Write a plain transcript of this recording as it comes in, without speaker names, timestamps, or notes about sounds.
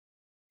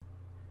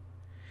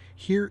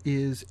Here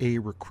is a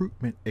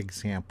recruitment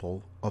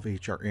example of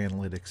HR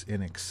Analytics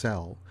in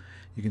Excel.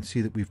 You can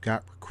see that we've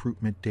got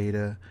recruitment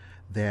data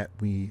that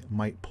we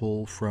might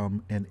pull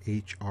from an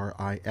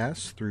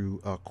HRIS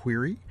through a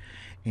query,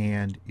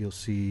 and you'll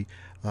see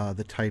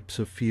the types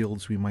of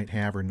fields we might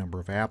have are number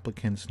of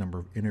applicants, number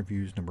of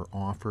interviews, number of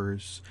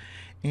offers,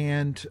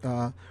 and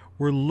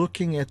we're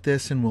looking at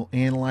this and we'll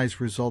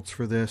analyze results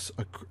for this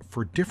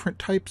for different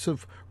types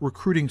of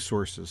recruiting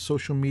sources: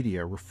 social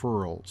media,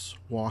 referrals,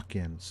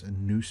 walk-ins,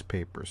 and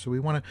newspapers. So we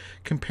want to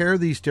compare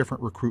these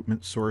different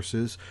recruitment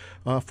sources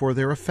for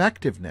their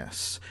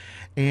effectiveness.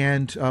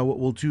 And what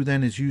we'll do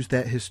then is use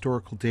that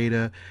historical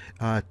data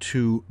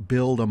to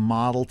build a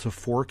model to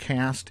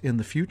forecast in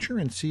the future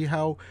and see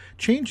how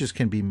changes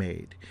can be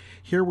made.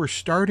 Here we're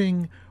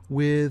starting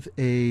with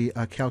a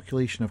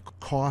calculation of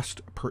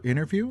cost per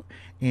interview,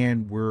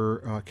 and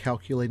we're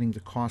calculating the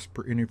cost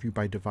per interview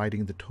by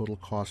dividing the total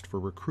cost for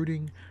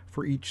recruiting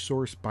for each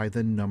source by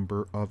the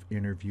number of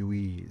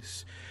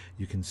interviewees.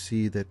 You can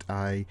see that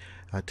I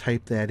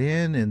type that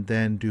in and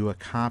then do a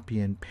copy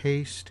and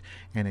paste,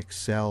 and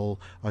Excel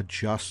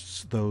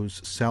adjusts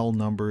those cell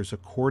numbers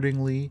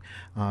accordingly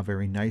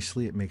very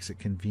nicely. It makes it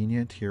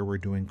convenient. Here we're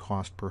doing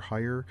cost per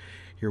hire.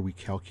 Here we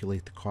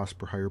calculate the cost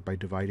per hire by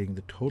dividing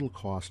the total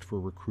cost for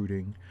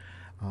recruiting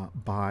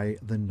by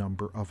the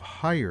number of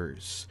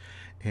hires.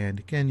 And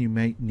again, you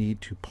might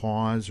need to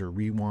pause or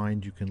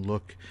rewind. You can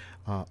look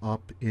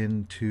up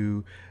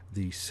into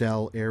the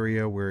cell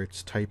area where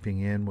it's typing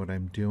in what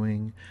I'm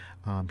doing.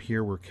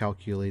 Here we're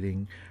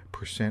calculating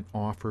percent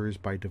offers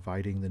by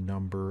dividing the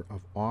number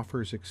of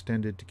offers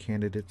extended to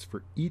candidates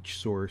for each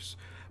source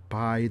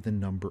by the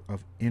number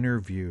of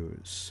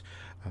interviews.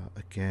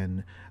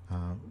 Again,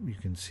 you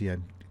can see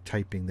I'm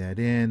typing that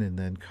in and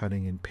then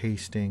cutting and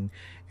pasting,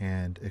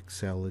 and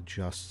Excel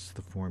adjusts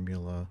the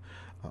formula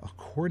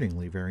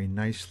accordingly very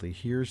nicely.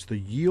 Here's the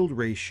yield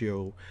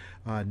ratio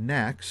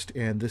next,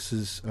 and this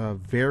is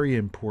very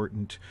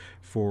important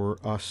for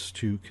us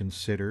to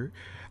consider.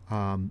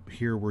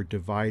 Here we're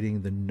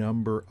dividing the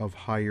number of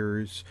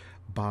hires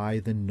by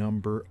the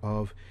number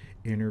of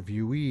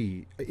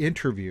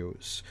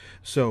interviews.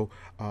 So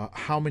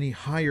how many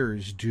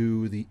hires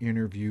do the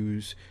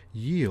interviews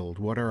yield?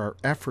 What are our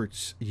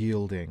efforts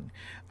yielding?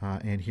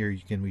 And here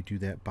again we do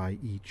that by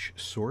each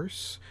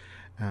source,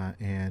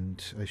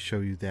 and I show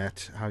you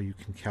that how you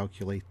can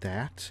calculate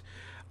that.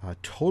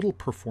 Total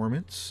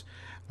performance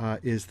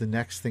is the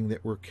next thing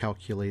that we're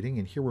calculating,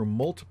 and here we're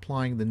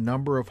multiplying the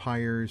number of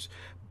hires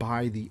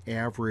by the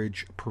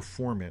average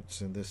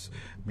performance, and this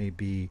may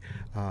be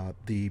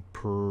the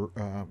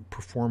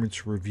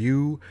performance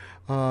review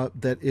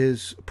that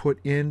is put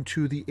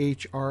into the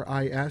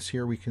HRIS.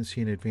 Here we can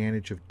see an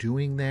advantage of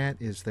doing that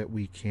is that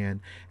we can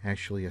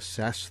actually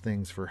assess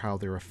things for how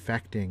they're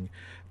affecting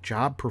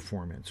job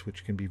performance,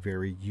 which can be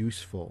very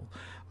useful.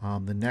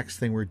 The next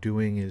thing we're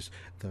doing is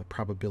the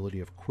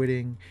probability of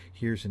quitting.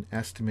 Here's an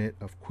estimate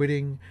of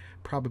quitting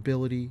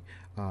probability.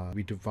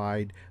 We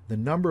divide the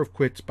number of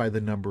quits by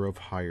the number of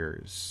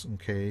hires,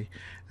 okay?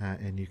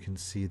 And you can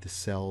see the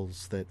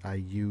cells that I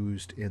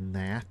used in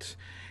that.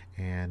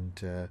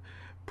 And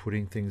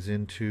putting things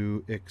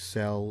into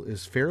Excel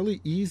is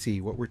fairly easy.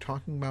 What we're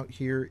talking about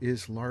here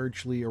is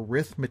largely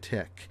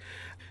arithmetic,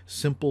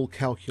 simple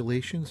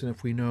calculations, and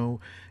if we know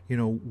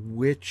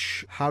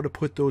how to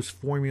put those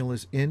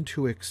formulas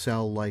into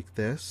Excel like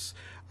this,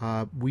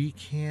 we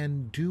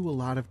can do a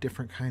lot of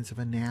different kinds of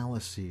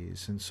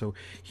analyses. And so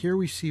here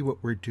we see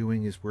what we're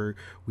doing is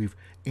we've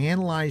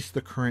analyzed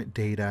the current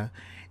data,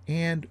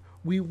 and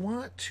we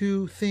want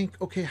to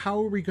think, okay, how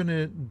are we going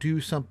to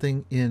do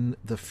something in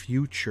the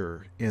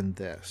future in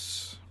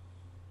this?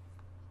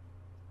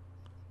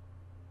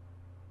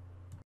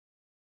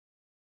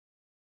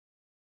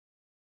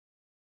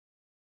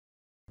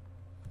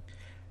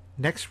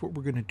 Next, what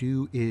we're going to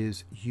do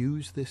is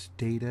use this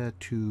data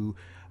to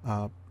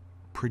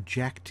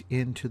project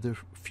into the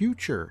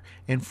future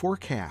and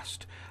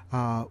forecast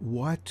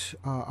what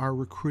our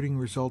recruiting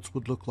results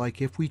would look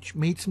like if we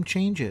made some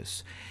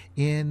changes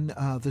in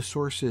the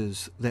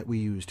sources that we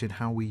used and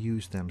how we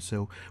used them.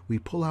 So we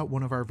pull out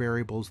one of our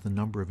variables, the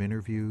number of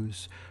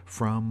interviews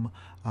from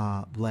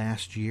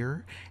last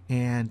year,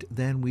 and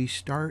then we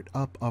start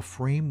up a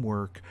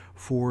framework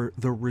for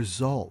the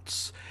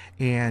results,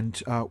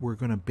 and we're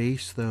going to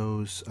base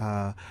those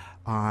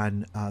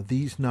on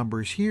these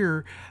numbers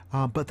here,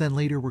 but then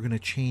later we're going to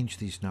change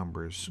these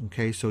numbers.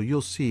 Okay, so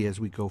you'll see as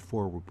we go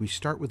forward, we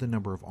start with the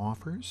number of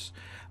offers,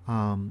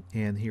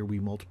 and here we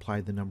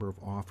multiply the number of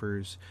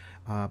offers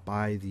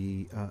by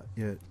the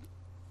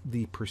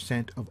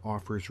percent of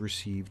offers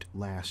received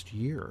last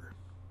year.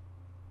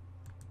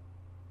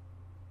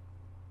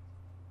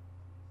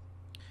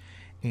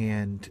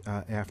 And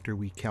after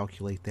we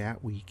calculate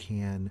that, we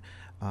can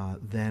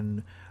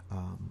then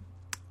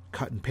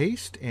cut and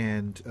paste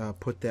and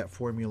put that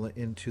formula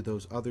into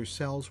those other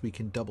cells. We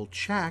can double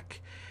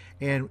check,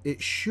 and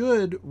it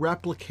should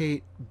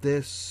replicate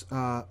this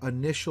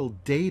initial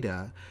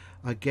data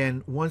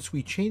again, once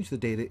we change the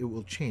data, it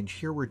will change.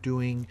 Here we're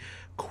doing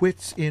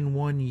quits in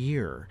 1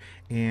 year,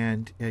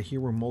 and here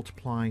we're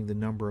multiplying the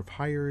number of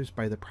hires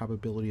by the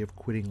probability of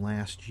quitting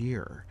last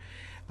year.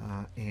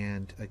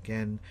 And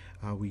again,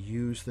 we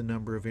use the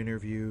number of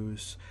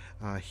interviews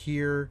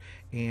here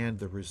and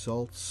the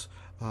results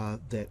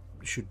that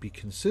should be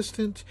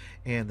consistent,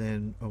 and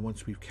then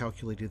once we've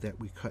calculated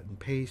that, we cut and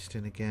paste,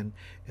 and again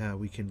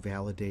we can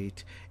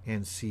validate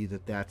and see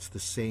that that's the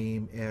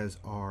same as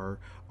our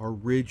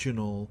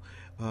original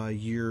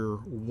year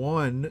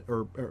 1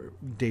 or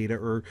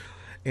data.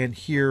 And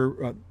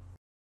here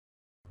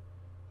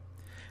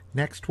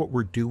next, what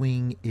we're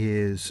doing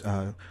is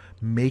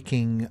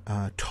making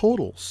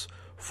totals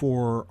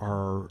for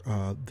our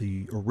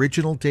the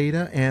original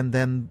data and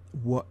then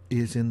what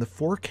is in the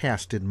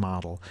forecasted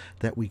model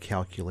that we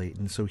calculate.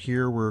 And so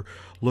here we're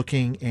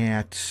looking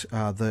at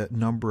the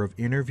number of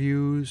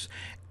interviews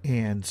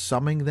and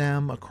summing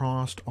them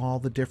across all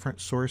the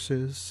different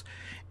sources.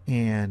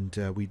 And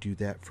we do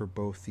that for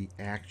both the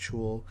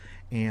actual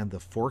and the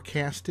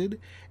forecasted,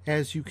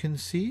 as you can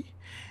see.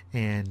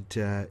 And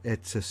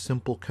it's a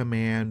simple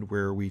command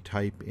where we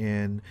type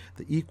in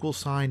the equal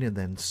sign and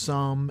then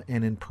sum,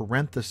 and in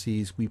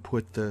parentheses we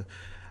put the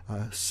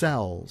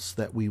cells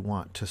that we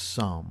want to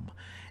sum,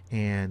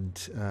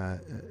 and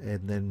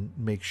then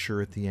make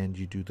sure at the end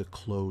you do the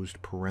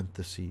closed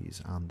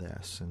parentheses on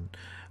this. And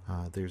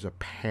there's a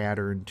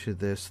pattern to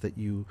this that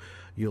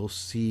you'll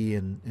see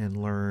and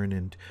learn.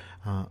 And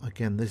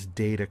again, this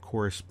data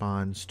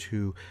corresponds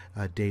to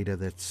data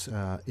that's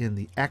in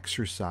the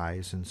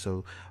exercise, and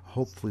so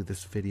hopefully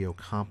this video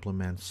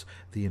complements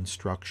the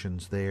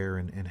instructions there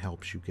and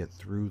helps you get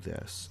through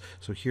this.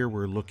 So here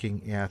we're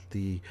looking at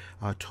the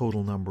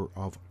total number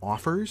of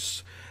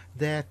offers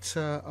that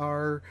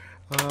are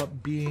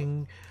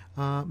being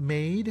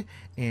made,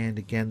 and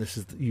again this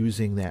is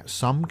using that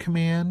sum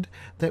command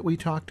that we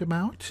talked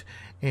about,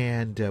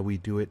 and we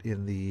do it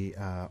in the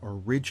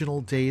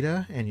original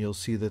data, and you'll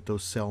see that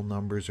those cell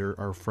numbers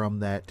are from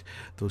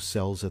those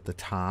cells at the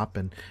top.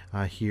 And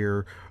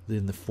here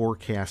in the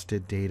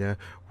forecasted data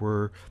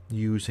we're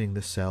using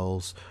the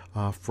cells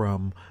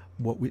from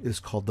what is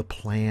called the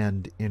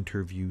planned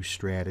interview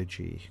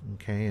strategy.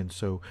 Okay, and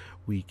so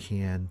we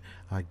can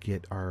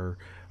get our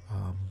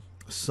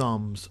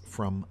sums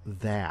from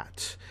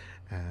that.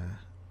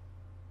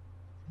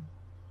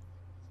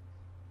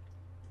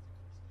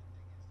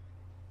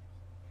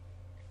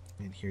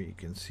 And here you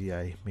can see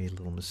I made a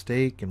little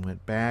mistake and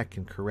went back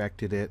and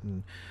corrected it.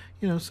 And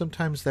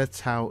sometimes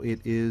that's how it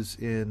is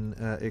in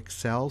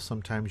Excel.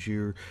 Sometimes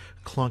you're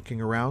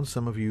clunking around.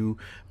 Some of you,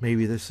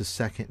 maybe this is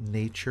second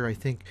nature. I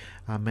think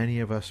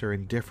many of us are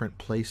in different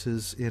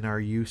places in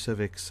our use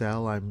of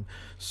Excel. I'm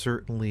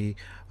certainly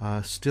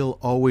still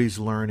always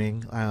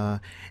learning,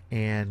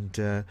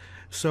 and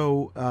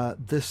so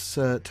this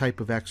type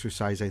of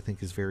exercise I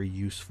think is very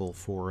useful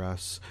for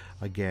us.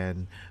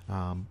 Again,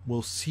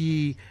 we'll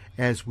see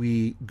as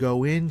we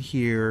go in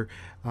here.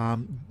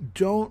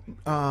 Don't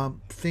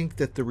think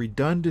that the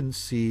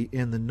redundancy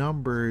in the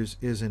numbers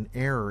is an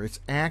error. It's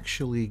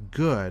actually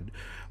good,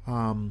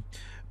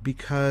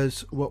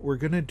 because what we're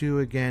going to do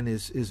again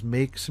is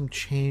make some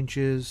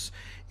changes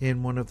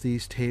in one of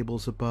these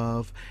tables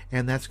above,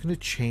 and that's going to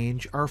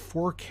change our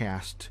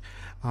forecast.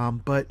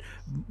 But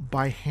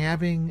by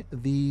having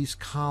these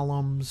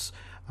columns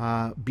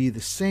be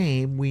the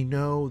same, we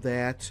know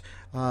that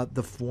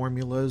the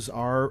formulas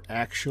are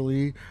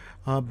actually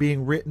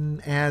being written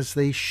as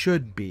they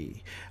should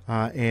be,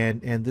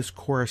 and this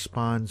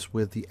corresponds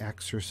with the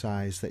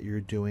exercise that you're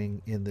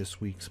doing in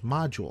this week's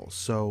module.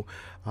 So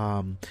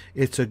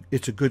it's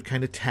a good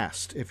kind of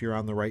test if you're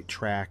on the right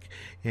track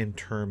in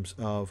terms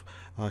of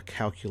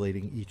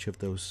calculating each of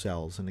those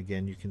cells. And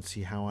again, you can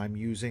see how I'm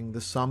using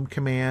the sum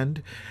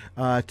command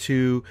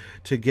to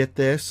get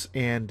this,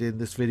 and in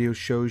this video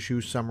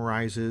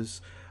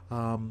summarizes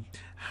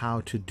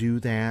how to do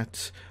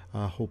that.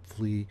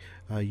 Hopefully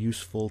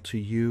useful to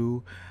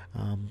you.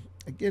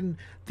 Again,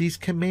 these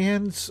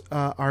commands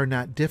are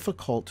not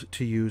difficult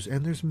to use,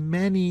 and there's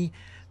many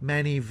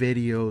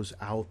videos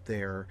out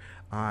there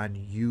on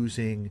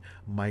using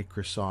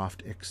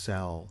Microsoft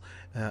Excel.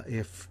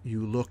 If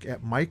you look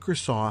at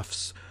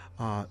Microsoft's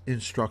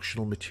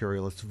instructional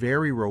material, it's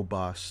very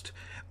robust,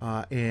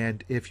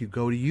 and if you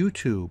go to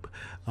YouTube,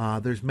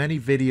 there's many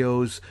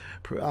videos,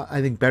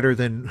 I think better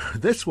than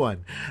this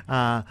one.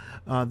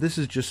 This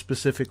is just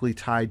specifically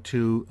tied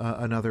to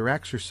another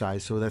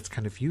exercise, so that's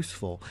kind of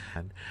useful.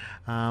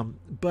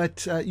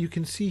 But you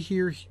can see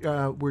here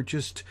we're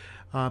just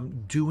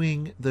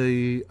doing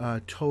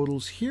the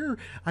totals. Here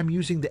I'm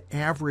using the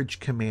average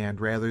command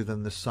rather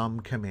than the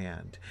sum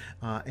command,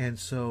 and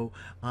so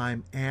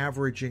I'm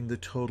averaging the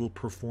total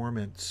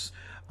performance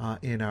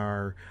in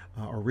our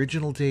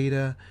original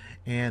data,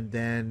 and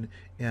then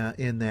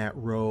in that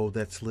row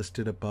that's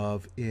listed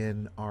above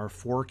in our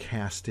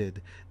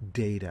forecasted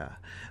data.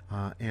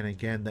 And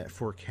again, that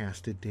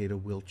forecasted data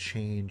will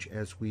change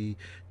as we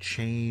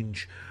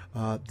change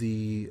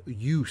the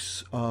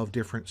use of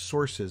different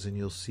sources, and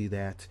you'll see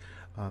that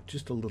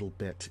just a little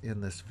bit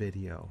in this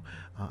video.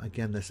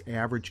 Again, this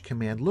average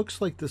command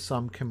looks like the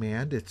sum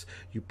command. It's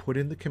you put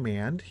in the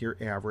command here,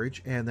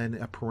 average, and then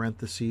a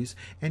parentheses,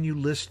 and you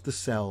list the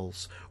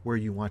cells where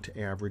you want to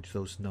average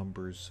those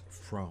numbers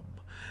from.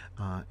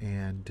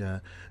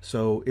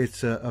 So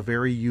it's a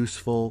very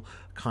useful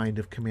kind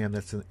of command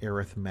that's an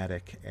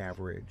arithmetic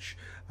average.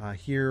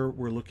 Here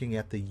we're looking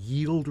at the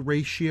yield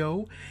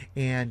ratio,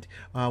 and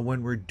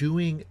when we're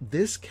doing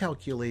this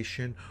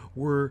calculation,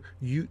 we're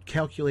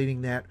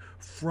calculating that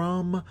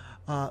from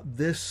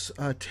this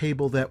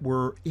table that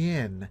we're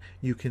in.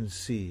 You can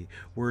see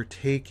we're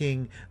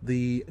taking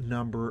the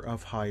number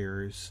of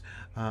hires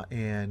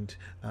and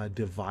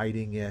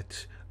dividing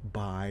it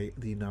by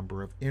the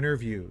number of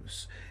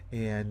interviews,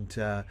 and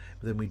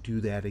then we do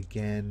that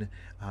again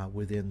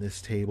within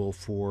this table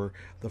for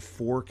the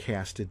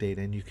forecasted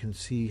data, and you can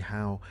see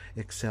how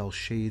Excel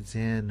shades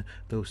in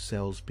those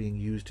cells being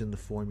used in the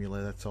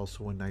formula. That's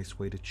also a nice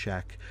way to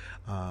check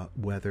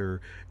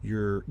whether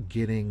you're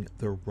getting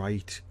the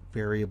right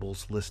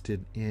variables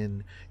listed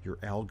in your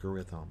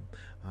algorithm.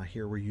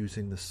 Here we're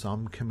using the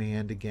sum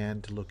command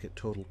again to look at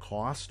total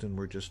cost, and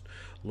we're just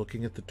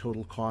looking at the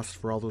total cost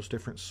for all those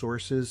different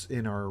sources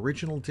in our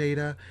original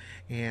data,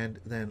 and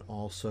then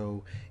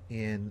also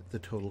in the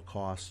total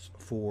costs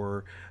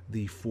for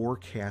the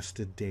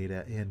forecasted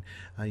data. And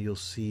you'll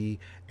see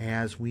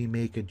as we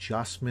make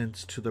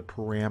adjustments to the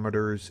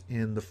parameters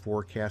in the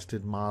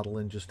forecasted model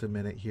in just a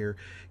minute here,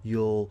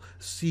 you'll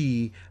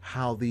see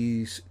how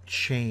these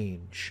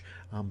change.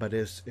 But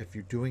if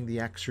you're doing the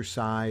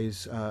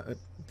exercise,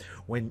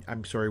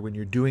 when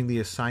you're doing the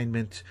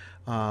assignment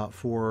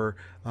for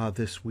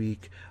this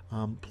week,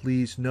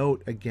 please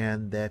note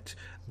again that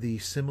the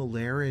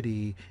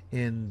similarity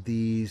in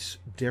these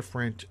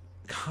different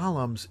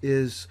columns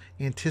is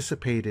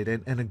anticipated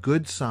and a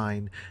good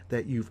sign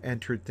that you've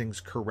entered things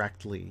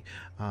correctly.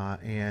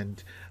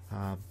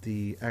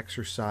 The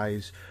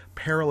exercise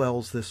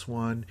parallels this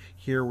one.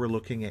 Here we're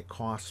looking at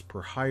costs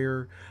per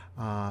hire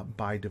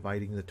by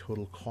dividing the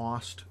total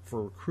cost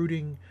for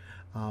recruiting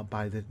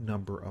by the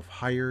number of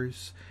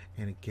hires.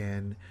 And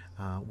again,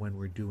 when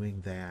we're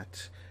doing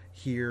that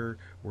here,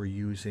 we're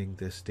using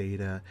this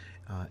data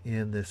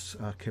in this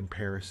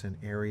comparison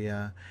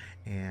area,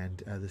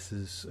 and this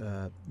is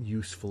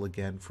useful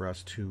again for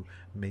us to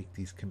make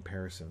these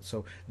comparisons.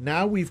 So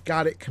now we've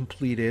got it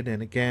completed,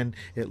 and again,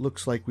 it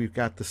looks like we've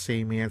got the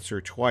same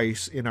answer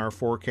twice in our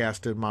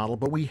forecasted model,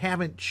 but we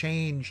haven't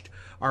changed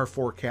our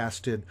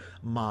forecasted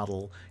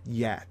model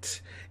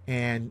yet.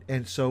 And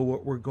so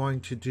what we're going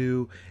to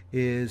do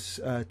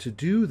is to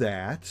do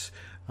that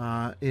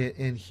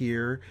in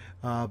here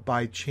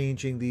by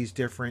changing these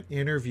different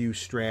interview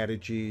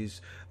strategies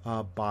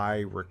by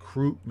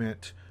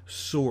recruitment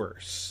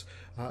source.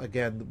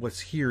 Again, what's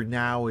here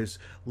now is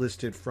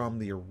listed from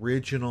the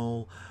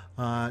original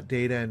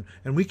data,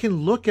 and we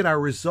can look at our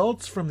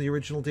results from the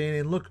original data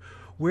and look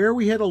where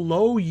we had a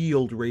low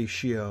yield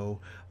ratio.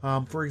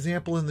 For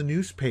example, in the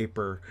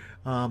newspaper,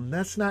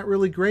 that's not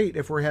really great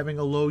if we're having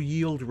a low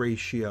yield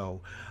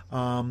ratio.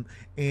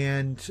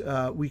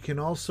 We can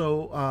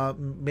also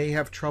may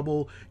have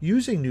trouble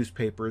using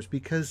newspapers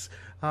because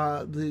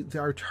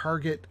our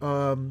target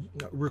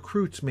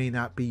recruits may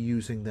not be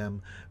using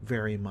them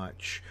very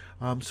much.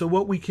 So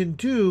what we can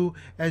do,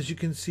 as you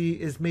can see,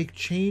 is make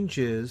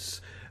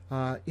changes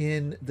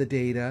in the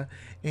data,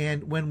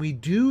 and when we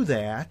do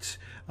that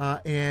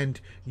and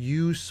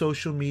use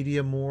social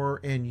media more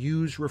and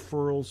use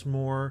referrals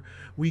more,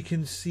 we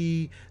can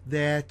see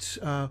that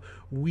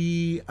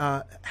we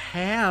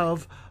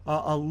have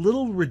a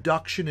little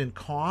reduction in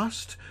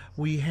cost.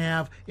 We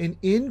have an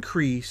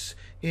increase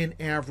in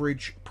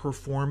average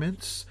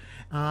performance,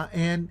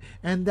 and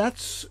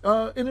that's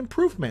an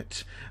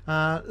improvement.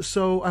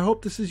 So I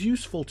hope this is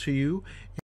useful to you.